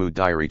energy mood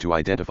diary to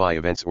identify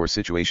events or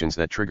situations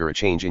that trigger a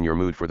change in your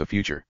mood for the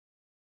future.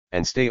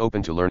 And stay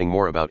open to learning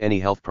more about any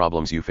health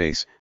problems you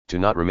face, to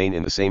not remain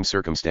in the same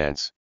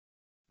circumstance.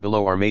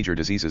 Below are major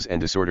diseases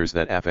and disorders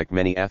that affect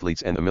many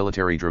athletes and the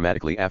military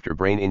dramatically after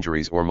brain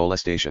injuries or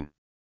molestation.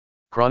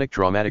 Chronic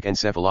traumatic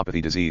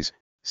encephalopathy disease,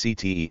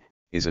 CTE,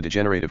 is a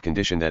degenerative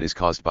condition that is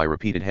caused by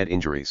repeated head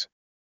injuries.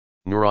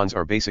 Neurons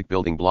are basic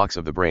building blocks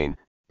of the brain,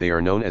 they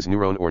are known as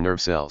neuron or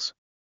nerve cells.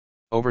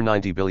 Over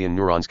 90 billion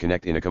neurons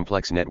connect in a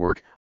complex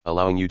network,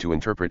 allowing you to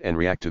interpret and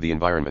react to the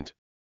environment.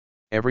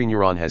 Every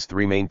neuron has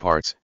three main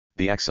parts: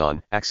 the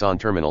axon, axon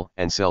terminal,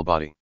 and cell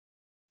body.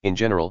 In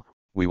general,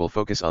 we will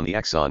focus on the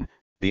axon.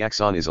 The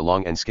axon is a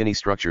long and skinny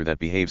structure that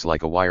behaves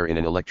like a wire in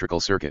an electrical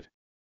circuit.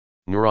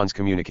 Neurons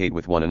communicate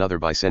with one another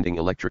by sending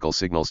electrical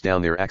signals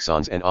down their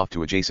axons and off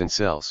to adjacent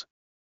cells.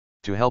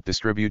 To help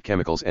distribute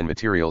chemicals and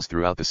materials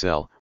throughout the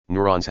cell,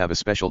 neurons have a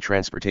special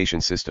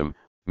transportation system,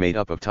 made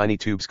up of tiny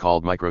tubes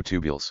called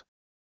microtubules.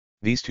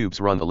 These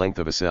tubes run the length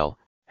of a cell,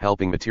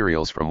 helping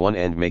materials from one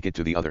end make it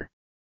to the other.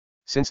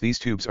 Since these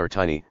tubes are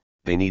tiny,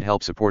 they need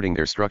help supporting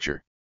their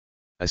structure.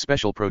 A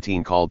special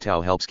protein called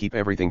tau helps keep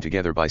everything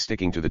together by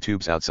sticking to the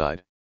tubes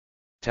outside.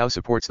 Tau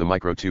supports the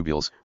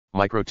microtubules,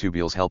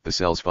 microtubules help the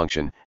cells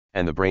function,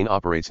 and the brain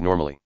operates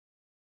normally.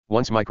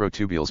 Once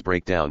microtubules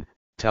break down,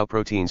 tau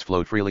proteins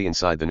float freely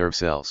inside the nerve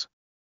cells.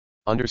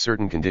 Under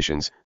certain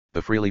conditions,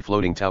 the freely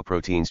floating tau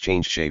proteins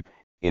change shape,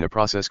 in a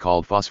process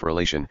called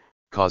phosphorylation,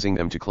 causing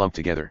them to clump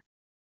together.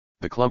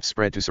 The clumps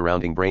spread to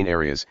surrounding brain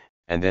areas,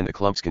 and then the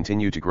clumps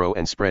continue to grow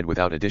and spread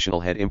without additional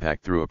head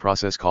impact through a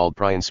process called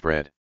prion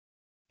spread.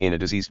 In a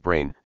diseased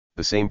brain,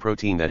 the same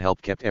protein that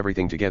helped keep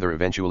everything together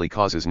eventually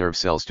causes nerve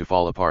cells to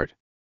fall apart.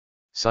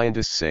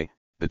 Scientists say,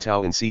 the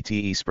tau in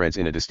CTE spreads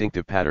in a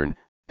distinctive pattern,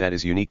 that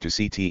is unique to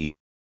CTE.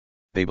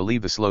 They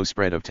believe the slow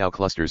spread of tau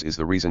clusters is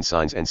the reason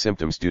signs and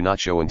symptoms do not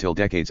show until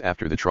decades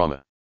after the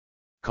trauma.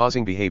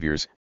 Causing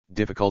behaviors: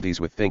 difficulties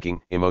with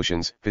thinking,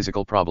 emotions,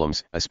 physical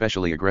problems,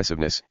 especially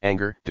aggressiveness,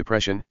 anger,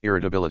 depression,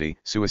 irritability,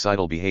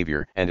 suicidal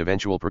behavior, and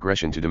eventual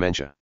progression to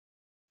dementia.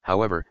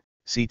 However,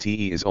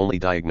 CTE is only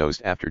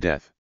diagnosed after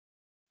death.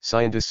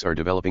 Scientists are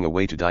developing a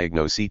way to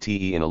diagnose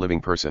CTE in a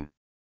living person.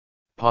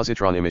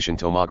 Positron emission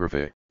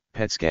tomography,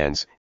 PET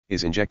scans,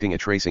 is injecting a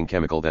tracing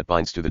chemical that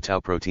binds to the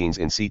tau proteins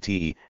in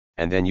CTE,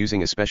 and then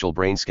using a special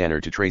brain scanner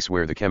to trace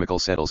where the chemical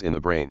settles in the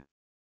brain.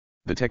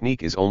 The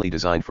technique is only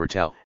designed for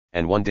tau,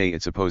 and one day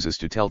it supposes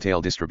to telltale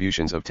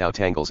distributions of tau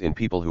tangles in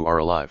people who are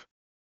alive.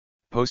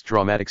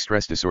 Post-traumatic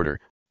stress disorder,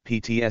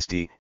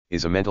 PTSD,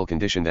 is a mental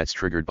condition that's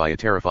triggered by a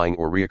terrifying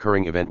or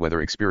reoccurring event,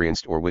 whether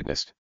experienced or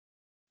witnessed.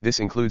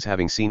 This includes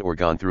having seen or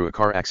gone through a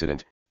car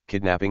accident,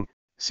 kidnapping,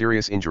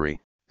 serious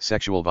injury,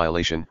 sexual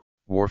violation,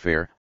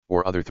 warfare,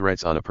 or other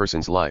threats on a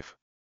person's life.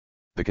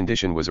 The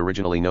condition was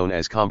originally known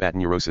as combat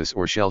neurosis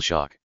or shell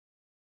shock.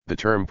 The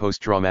term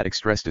post-traumatic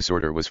stress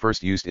disorder was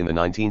first used in the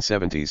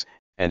 1970s,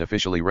 and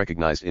officially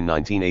recognized in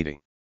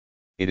 1980.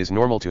 It is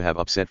normal to have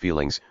upset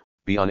feelings,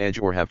 be on edge,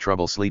 or have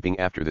trouble sleeping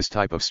after this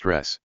type of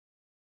stress.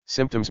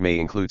 Symptoms may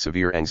include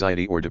severe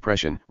anxiety or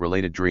depression,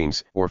 related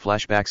dreams, or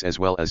flashbacks, as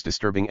well as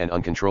disturbing and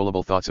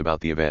uncontrollable thoughts about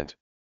the event.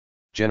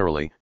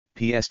 Generally,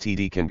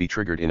 PSTD can be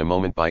triggered in a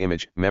moment by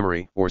image,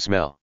 memory, or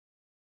smell.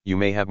 You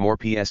may have more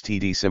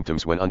PSTD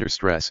symptoms when under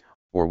stress,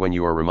 or when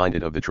you are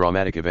reminded of the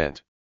traumatic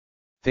event.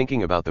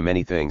 Thinking about the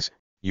many things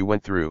you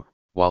went through,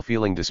 while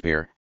feeling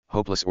despair,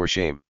 hopeless, or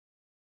shame.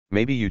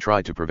 Maybe you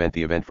tried to prevent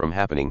the event from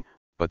happening,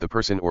 but the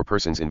person or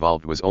persons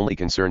involved was only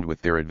concerned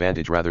with their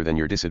advantage rather than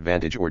your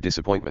disadvantage or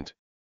disappointment.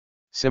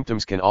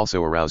 Symptoms can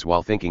also arouse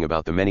while thinking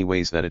about the many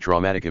ways that a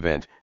traumatic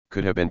event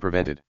could have been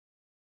prevented.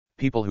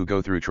 People who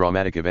go through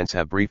traumatic events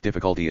have brief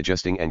difficulty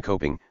adjusting and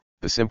coping.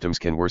 The symptoms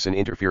can worsen,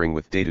 interfering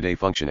with day-to-day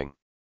functioning,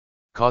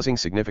 causing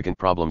significant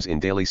problems in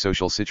daily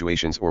social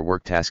situations or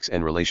work tasks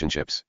and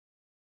relationships.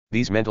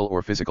 These mental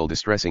or physical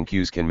distressing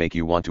cues can make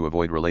you want to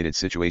avoid related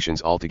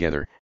situations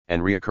altogether,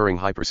 and reoccurring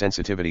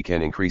hypersensitivity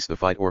can increase the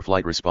fight or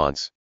flight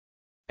response.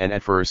 And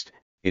at first,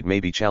 it may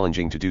be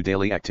challenging to do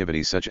daily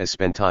activities such as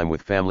spend time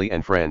with family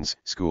and friends,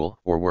 school,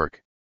 or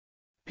work.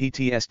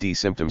 PTSD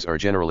symptoms are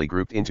generally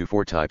grouped into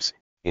 4 types: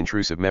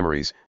 intrusive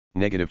memories,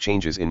 negative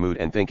changes in mood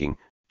and thinking,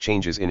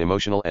 changes in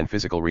emotional and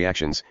physical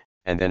reactions,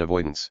 and then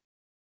avoidance.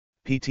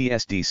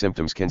 PTSD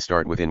symptoms can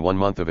start within 1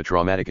 month of a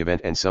traumatic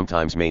event and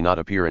sometimes may not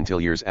appear until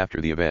years after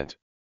the event.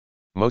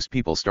 Most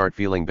people start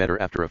feeling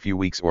better after a few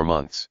weeks or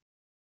months.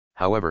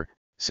 However,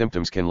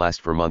 symptoms can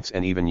last for months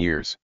and even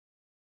years.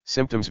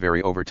 Symptoms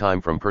vary over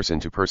time from person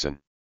to person.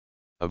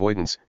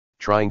 Avoidance,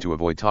 trying to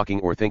avoid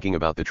talking or thinking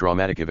about the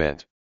traumatic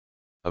event.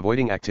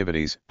 Avoiding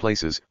activities,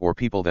 places, or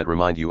people that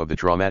remind you of the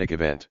traumatic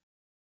event.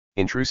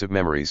 Intrusive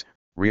memories,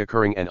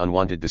 reoccurring and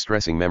unwanted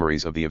distressing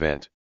memories of the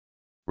event.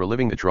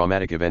 Reliving the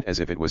traumatic event as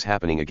if it was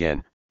happening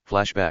again,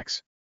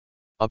 flashbacks.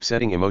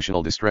 Upsetting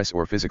emotional distress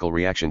or physical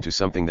reaction to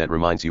something that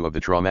reminds you of the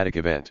traumatic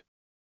event.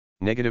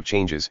 Negative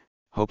changes,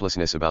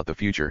 hopelessness about the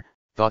future,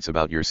 thoughts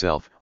about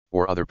yourself,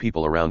 or other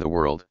people around the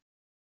world.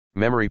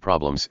 Memory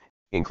problems,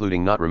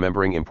 including not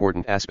remembering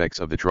important aspects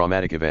of the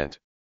traumatic event.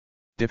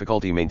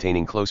 Difficulty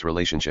maintaining close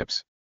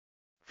relationships.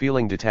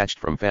 Feeling detached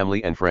from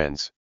family and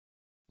friends.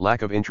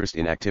 Lack of interest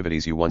in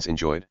activities you once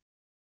enjoyed.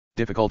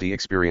 Difficulty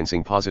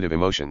experiencing positive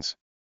emotions.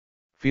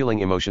 Feeling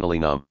emotionally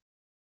numb.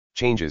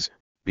 Changes,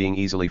 being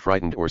easily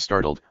frightened or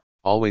startled,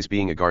 always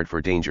being a guard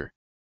for danger.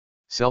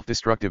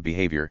 Self-destructive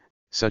behavior,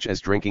 such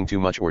as drinking too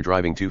much or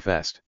driving too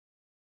fast.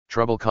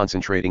 Trouble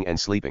concentrating and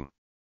sleeping.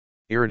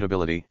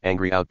 Irritability,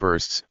 angry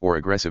outbursts, or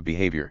aggressive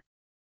behavior.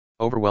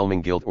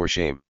 Overwhelming guilt or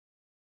shame.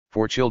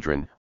 For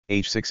children,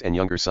 age 6 and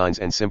younger, signs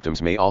and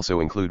symptoms may also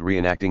include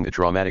reenacting the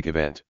traumatic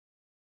event.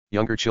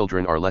 Younger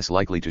children are less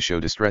likely to show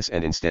distress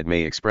and instead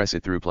may express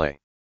it through play.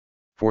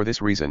 For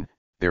this reason,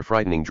 their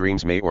frightening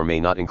dreams may or may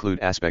not include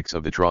aspects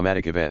of the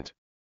traumatic event.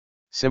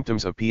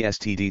 Symptoms of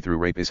PTSD through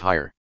rape is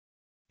higher.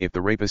 If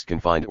the rapist can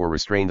find or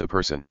restrain the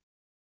person.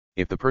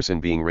 If the person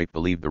being raped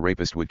believed the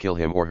rapist would kill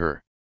him or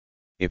her.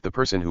 If the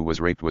person who was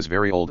raped was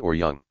very old or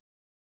young.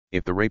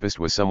 If the rapist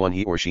was someone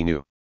he or she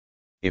knew.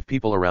 If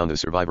people around the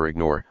survivor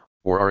ignore,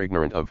 or are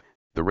ignorant of,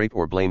 the rape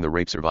or blame the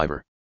rape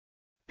survivor.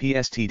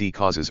 PTSD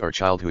causes are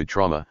childhood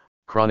trauma,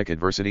 chronic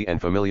adversity and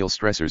familial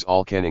stressors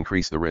all can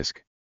increase the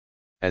risk.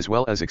 As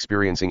well as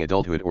experiencing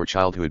adulthood or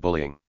childhood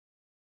bullying.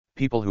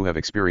 People who have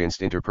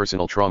experienced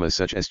interpersonal traumas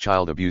such as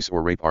child abuse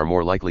or rape are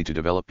more likely to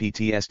develop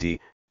PTSD,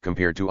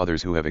 compared to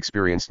others who have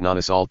experienced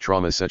non-assault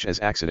traumas such as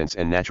accidents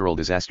and natural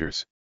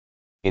disasters.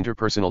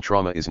 Interpersonal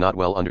trauma is not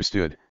well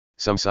understood.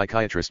 Some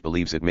psychiatrists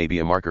believes it may be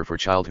a marker for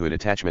childhood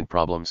attachment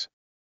problems.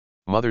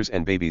 Mothers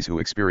and babies who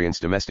experience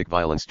domestic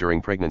violence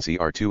during pregnancy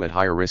are too at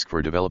higher risk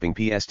for developing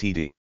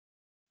PTSD.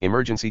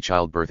 Emergency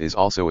childbirth is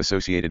also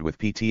associated with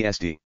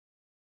PTSD.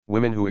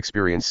 Women who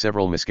experience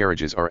several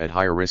miscarriages are at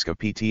higher risk of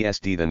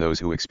PTSD than those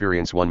who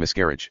experience one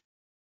miscarriage.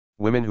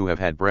 Women who have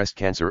had breast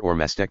cancer or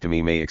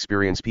mastectomy may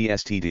experience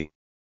PTSD.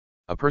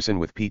 A person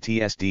with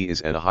PTSD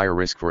is at a higher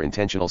risk for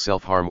intentional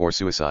self-harm or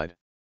suicide.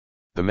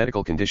 The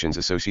medical conditions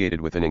associated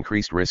with an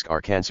increased risk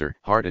are cancer,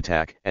 heart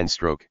attack, and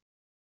stroke.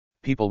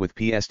 People with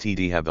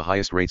PTSD have the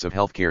highest rates of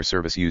healthcare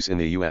service use in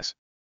the U.S.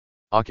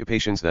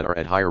 Occupations that are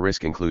at higher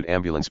risk include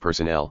ambulance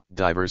personnel,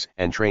 divers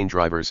and train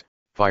drivers,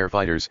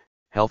 firefighters,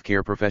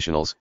 healthcare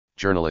professionals,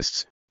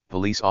 journalists,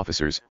 police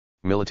officers,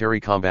 military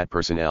combat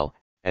personnel,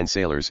 and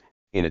sailors,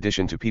 in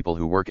addition to people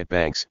who work at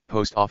banks,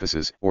 post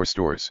offices, or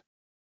stores.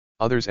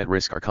 Others at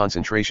risk are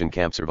concentration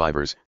camp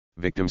survivors,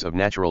 victims of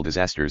natural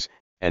disasters,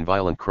 and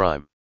violent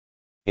crime.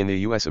 In the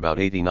U.S., about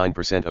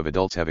 89% of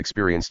adults have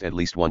experienced at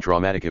least one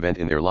traumatic event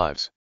in their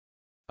lives.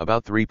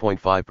 About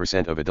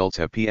 3.5% of adults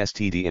have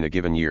PTSD in a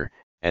given year,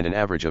 and an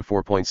average of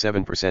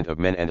 4.7% of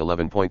men and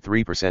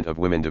 11.3% of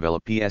women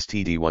develop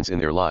PTSD once in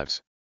their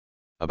lives.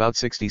 About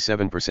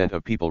 67%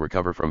 of people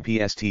recover from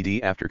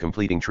PTSD after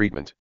completing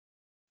treatment.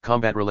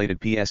 Combat-related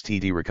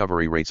PTSD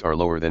recovery rates are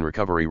lower than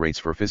recovery rates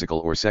for physical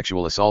or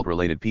sexual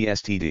assault-related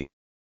PTSD.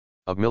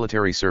 Of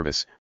military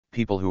service,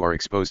 people who are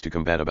exposed to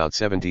combat, about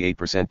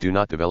 78% do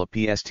not develop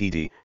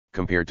PTSD,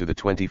 compared to the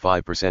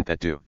 25% that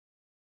do.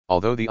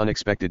 Although the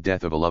unexpected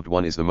death of a loved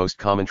one is the most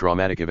common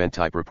traumatic event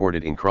type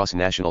reported in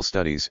cross-national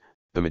studies,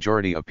 the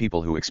majority of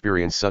people who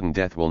experience sudden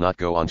death will not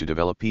go on to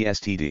develop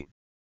PTSD.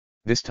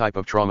 This type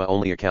of trauma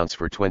only accounts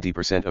for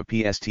 20% of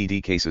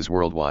PTSD cases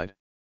worldwide.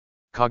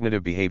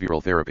 Cognitive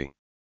behavioral therapy.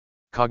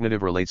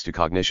 Cognitive relates to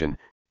cognition,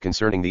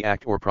 concerning the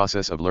act or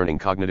process of learning,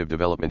 cognitive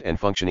development and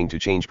functioning to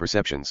change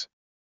perceptions.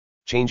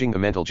 Changing the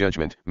mental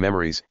judgment,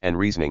 memories, and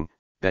reasoning,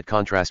 that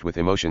contrast with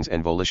emotions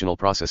and volitional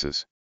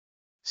processes.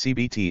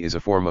 CBT is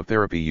a form of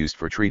therapy used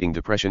for treating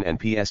depression and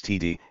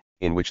PTSD,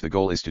 in which the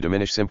goal is to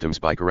diminish symptoms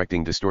by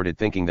correcting distorted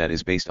thinking that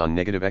is based on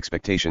negative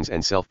expectations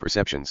and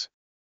self-perceptions.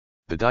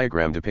 The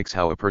diagram depicts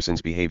how a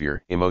person's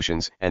behavior,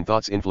 emotions, and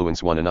thoughts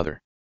influence one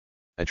another.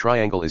 A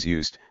triangle is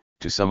used,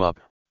 to sum up,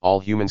 all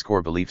humans'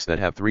 core beliefs that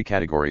have 3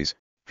 categories: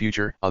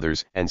 future,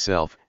 others, and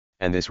self,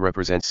 and this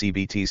represents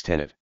CBT's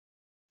tenet.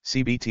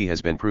 CBT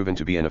has been proven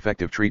to be an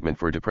effective treatment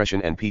for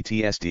depression and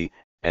PTSD,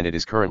 and it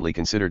is currently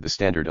considered the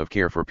standard of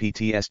care for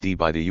PTSD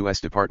by the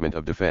U.S. Department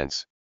of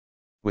Defense.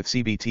 With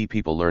CBT,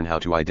 people learn how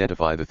to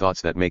identify the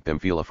thoughts that make them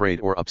feel afraid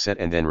or upset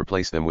and then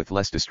replace them with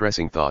less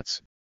distressing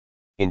thoughts.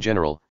 In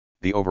general,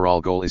 the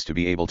overall goal is to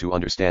be able to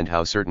understand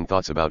how certain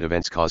thoughts about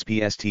events cause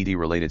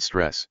PTSD-related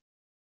stress.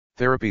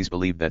 Therapies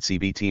believe that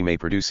CBT may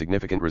produce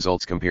significant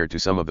results compared to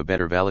some of the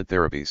better valid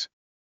therapies.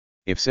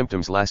 If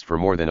symptoms last for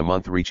more than a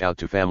month, reach out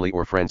to family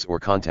or friends or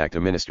contact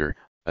a minister,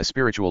 a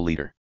spiritual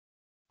leader.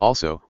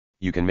 Also,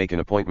 you can make an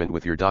appointment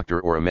with your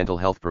doctor or a mental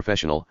health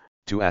professional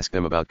to ask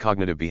them about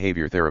cognitive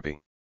behavior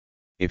therapy.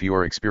 If you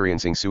are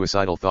experiencing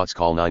suicidal thoughts,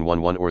 call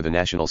 911 or the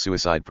National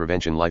Suicide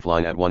Prevention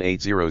Lifeline at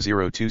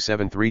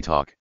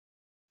 1-800-273-TALK.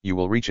 You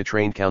will reach a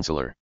trained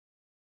counselor.